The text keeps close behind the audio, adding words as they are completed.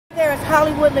here is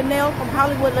Hollywood Linnell from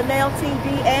Hollywood Linnell TV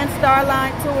and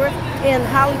Starline Tours in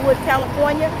Hollywood,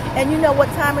 California. And you know what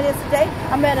time it is today?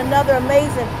 I met another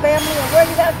amazing family. And where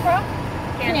you guys from?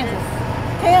 Kansas.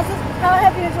 Kansas? How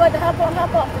have you enjoyed the hop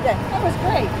off today? That was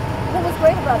great. What was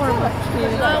great about it?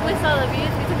 We saw the views.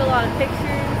 We took a lot of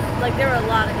pictures. Like, there were a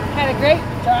lot of good. Had a great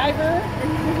driver.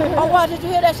 Oh, wow. Did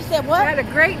you hear that? She said what? Had a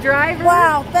great driver.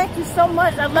 Wow. Thank you so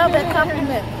much. I love that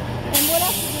compliment. And what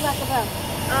else did you like about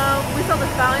it? We saw the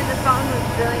fountain. The fountain was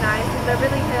really nice. The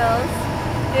Beverly Hills.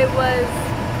 It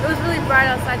was really bright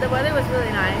outside. The weather was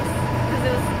really nice because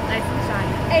it was nice and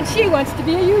shiny. And she wants to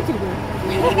be a YouTuber.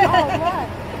 All right.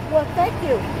 Well, thank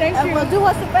you. Thank you. Well, do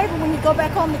us a favor when you go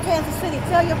back home to Kansas City.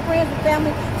 Tell your friends and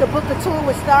family to book a tour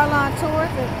with Starline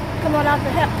Tours and come on out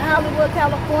to Hollywood,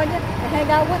 California and hang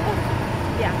out with us.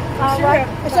 Yeah. All right.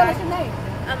 And tell us your name.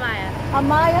 Amaya.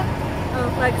 Amaya.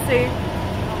 Lexi.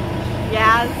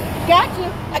 Yaz. Got you.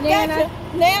 I got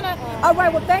you. Nana. All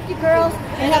right. Well, thank you, girls,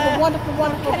 and have a wonderful,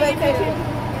 wonderful vacation.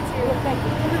 Well, thank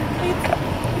you.